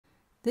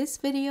This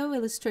video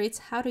illustrates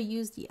how to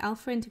use the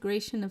alpha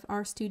integration of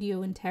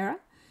RStudio in Terra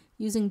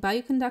using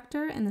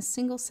Bioconductor and the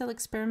single-cell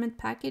experiment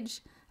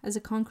package as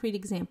a concrete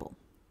example.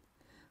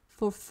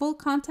 For full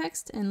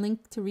context and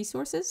link to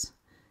resources,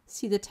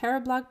 see the Terra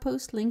blog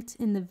post linked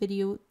in the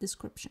video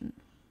description.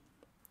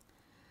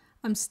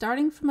 I'm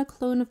starting from a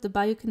clone of the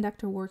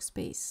Bioconductor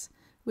workspace,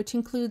 which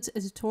includes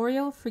a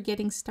tutorial for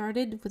getting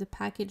started with a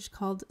package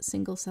called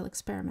single-cell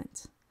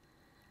experiment.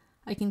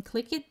 I can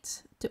click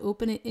it to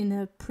open it in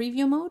a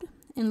preview mode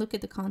and look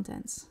at the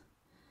contents.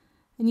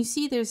 And you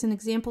see there's an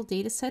example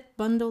dataset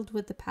bundled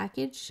with the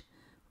package,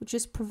 which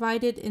is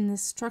provided in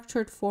this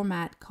structured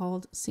format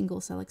called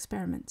single-cell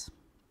experiment.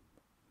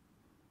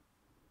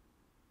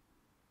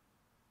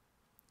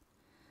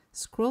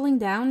 Scrolling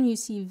down, you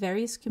see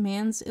various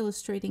commands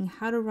illustrating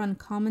how to run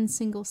common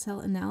single-cell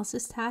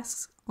analysis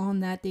tasks on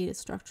that data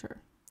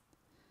structure.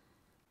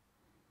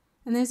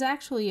 And there's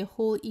actually a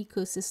whole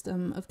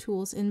ecosystem of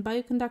tools in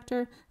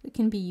Bioconductor that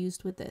can be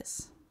used with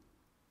this.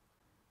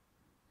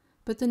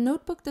 But the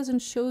notebook doesn't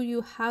show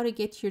you how to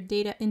get your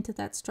data into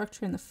that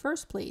structure in the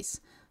first place,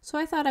 so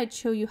I thought I'd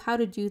show you how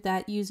to do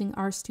that using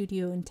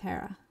RStudio in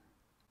Terra.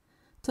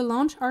 To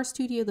launch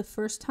RStudio the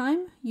first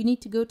time, you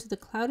need to go to the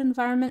Cloud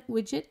Environment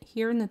widget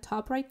here in the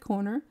top right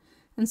corner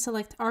and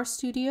select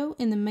RStudio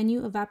in the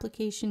menu of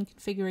Application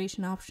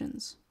Configuration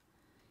Options.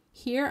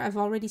 Here I've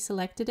already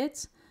selected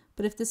it,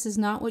 but if this is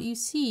not what you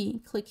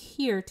see, click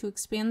here to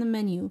expand the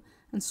menu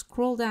and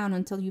scroll down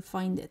until you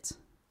find it.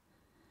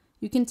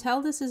 You can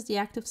tell this is the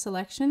active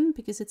selection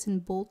because it's in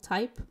bold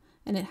type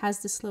and it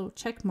has this little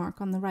check mark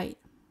on the right.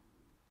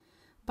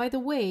 By the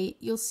way,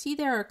 you'll see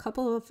there are a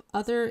couple of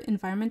other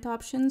environment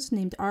options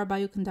named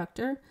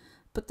RBioconductor,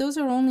 but those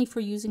are only for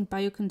using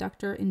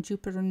Bioconductor in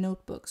Jupyter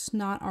notebooks,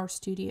 not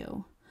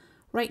RStudio.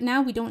 Right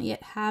now we don't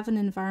yet have an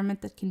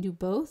environment that can do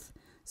both,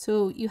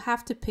 so you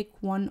have to pick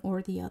one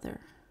or the other.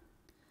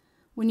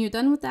 When you're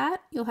done with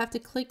that, you'll have to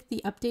click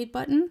the update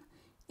button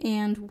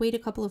and wait a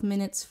couple of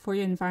minutes for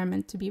your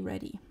environment to be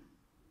ready.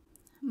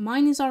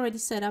 Mine is already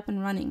set up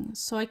and running,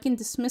 so I can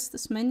dismiss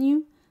this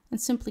menu and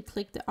simply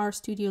click the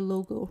RStudio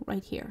logo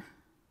right here.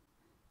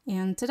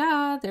 And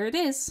ta-da, there it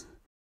is!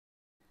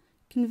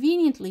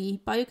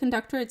 Conveniently,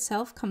 Bioconductor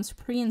itself comes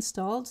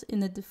pre-installed in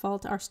the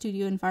default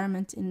RStudio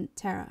environment in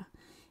Terra.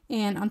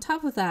 And on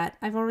top of that,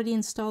 I've already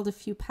installed a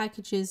few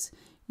packages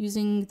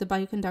using the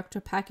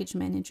Bioconductor package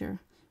manager,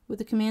 with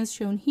the commands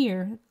shown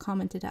here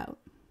commented out.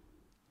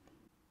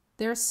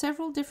 There are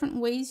several different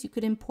ways you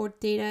could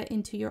import data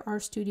into your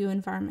RStudio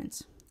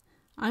environment.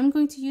 I'm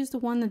going to use the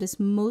one that is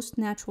most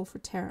natural for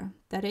Terra,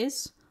 that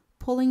is,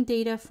 pulling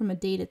data from a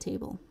data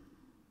table.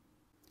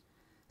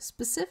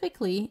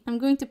 Specifically, I'm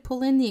going to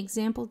pull in the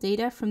example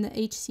data from the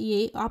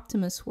HCA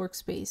Optimus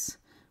workspace,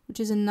 which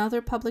is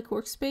another public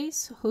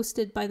workspace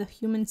hosted by the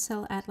Human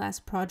Cell Atlas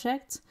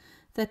project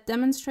that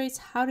demonstrates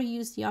how to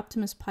use the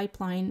Optimus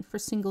pipeline for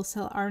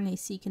single-cell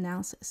RNA-seq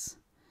analysis.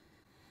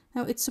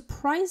 Now, it's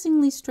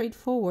surprisingly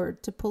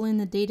straightforward to pull in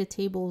the data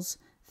tables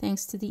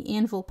thanks to the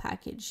Anvil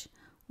package,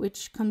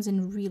 which comes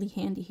in really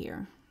handy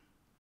here.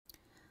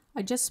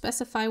 I just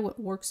specify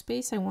what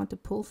workspace I want to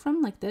pull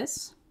from, like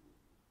this.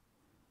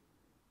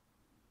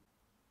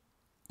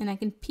 And I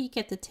can peek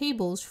at the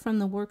tables from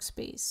the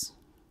workspace.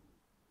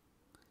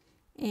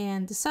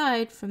 And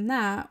decide from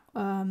that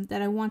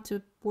that I want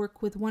to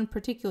work with one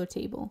particular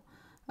table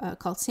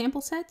called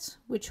sample set,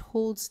 which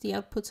holds the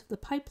outputs of the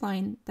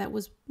pipeline that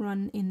was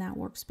run in that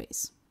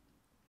workspace.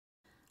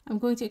 I'm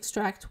going to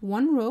extract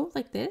one row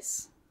like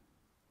this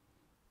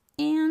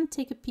and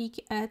take a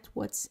peek at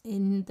what's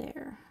in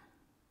there.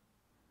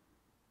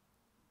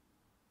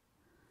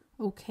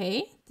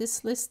 Okay,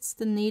 this lists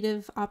the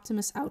native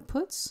Optimus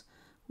outputs,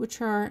 which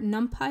are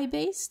NumPy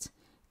based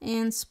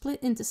and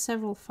split into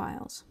several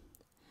files.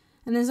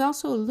 And there's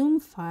also a Loom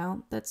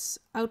file that's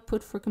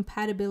output for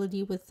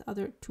compatibility with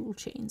other tool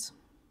chains.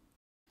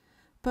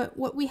 But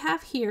what we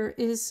have here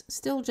is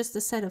still just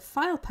a set of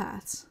file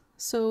paths,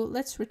 so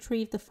let's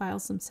retrieve the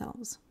files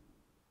themselves.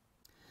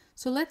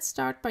 So let's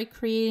start by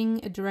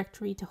creating a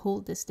directory to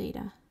hold this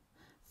data.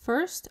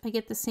 First, I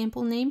get the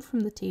sample name from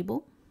the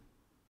table.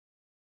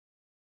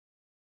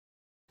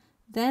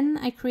 Then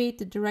I create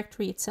the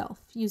directory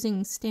itself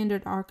using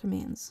standard R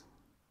commands.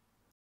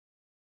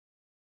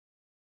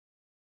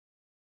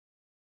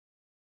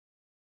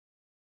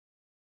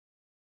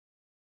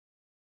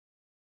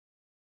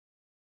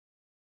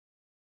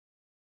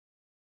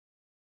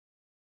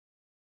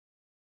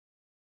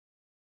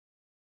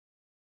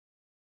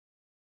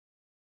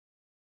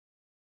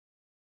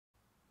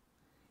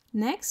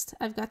 Next,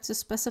 I've got to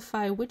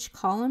specify which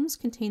columns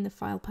contain the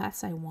file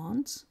paths I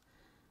want.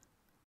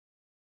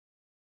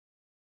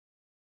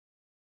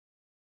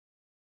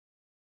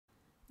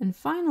 And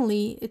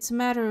finally, it's a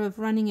matter of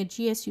running a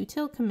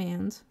gsutil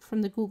command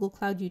from the Google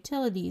Cloud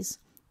Utilities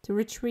to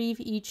retrieve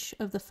each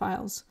of the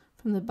files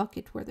from the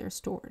bucket where they're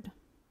stored.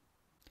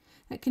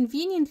 Now,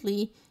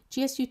 conveniently,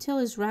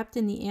 gsutil is wrapped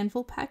in the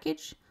Anvil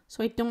package,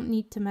 so I don't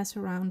need to mess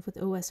around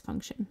with OS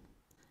function.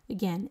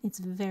 Again, it's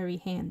very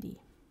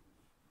handy.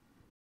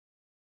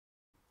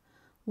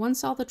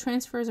 Once all the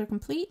transfers are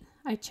complete,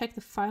 I check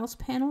the Files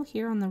panel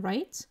here on the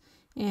right,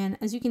 and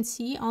as you can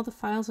see, all the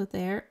files are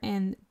there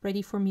and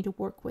ready for me to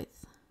work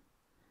with.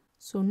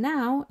 So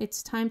now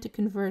it's time to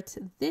convert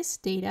this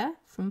data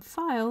from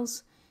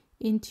files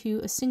into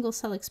a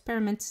single-cell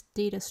experiment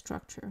data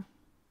structure.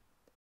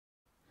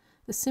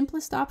 The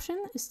simplest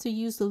option is to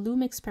use the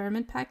Loom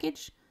experiment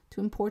package to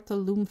import the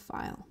Loom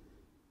file.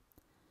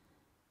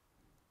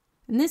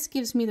 And this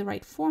gives me the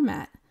right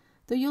format,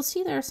 though you'll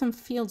see there are some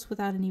fields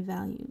without any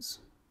values.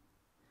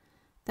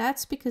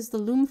 That's because the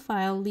Loom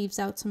file leaves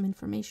out some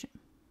information.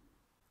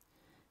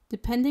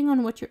 Depending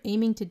on what you're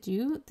aiming to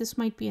do, this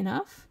might be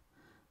enough,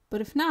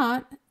 but if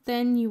not,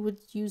 then you would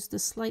use the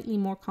slightly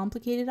more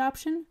complicated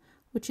option,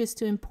 which is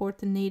to import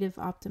the native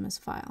Optimus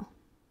file.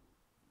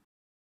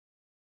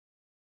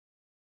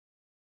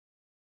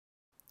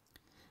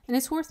 And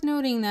it's worth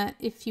noting that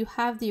if you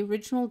have the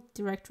original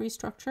directory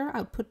structure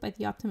output by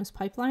the Optimus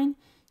pipeline,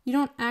 you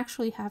don't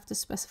actually have to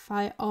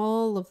specify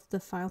all of the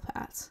file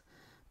paths.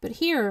 But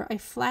here, I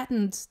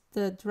flattened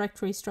the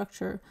directory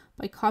structure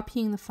by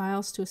copying the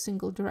files to a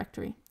single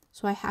directory,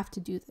 so I have to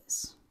do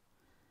this.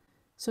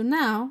 So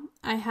now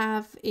I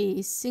have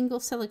a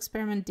single-cell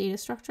experiment data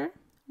structure,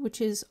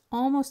 which is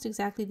almost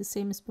exactly the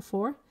same as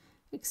before,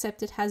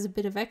 except it has a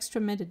bit of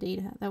extra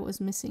metadata that was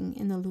missing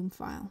in the Loom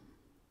file.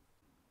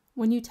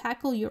 When you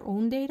tackle your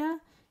own data,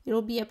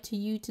 it'll be up to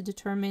you to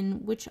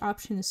determine which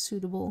option is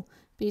suitable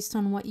based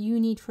on what you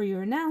need for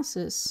your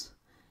analysis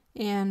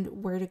and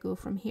where to go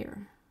from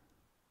here.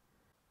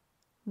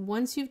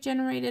 Once you've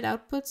generated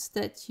outputs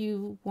that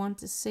you want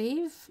to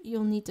save,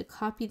 you'll need to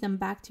copy them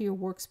back to your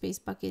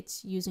workspace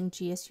buckets using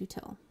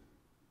gsutil.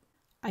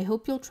 I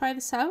hope you'll try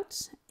this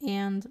out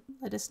and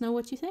let us know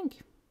what you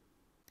think.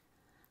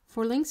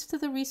 For links to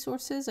the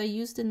resources I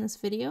used in this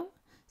video,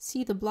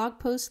 see the blog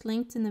post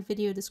linked in the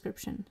video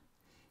description.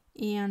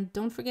 And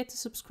don't forget to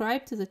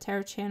subscribe to the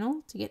Terra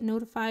channel to get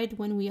notified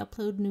when we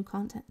upload new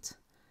content.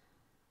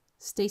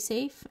 Stay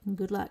safe and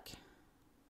good luck.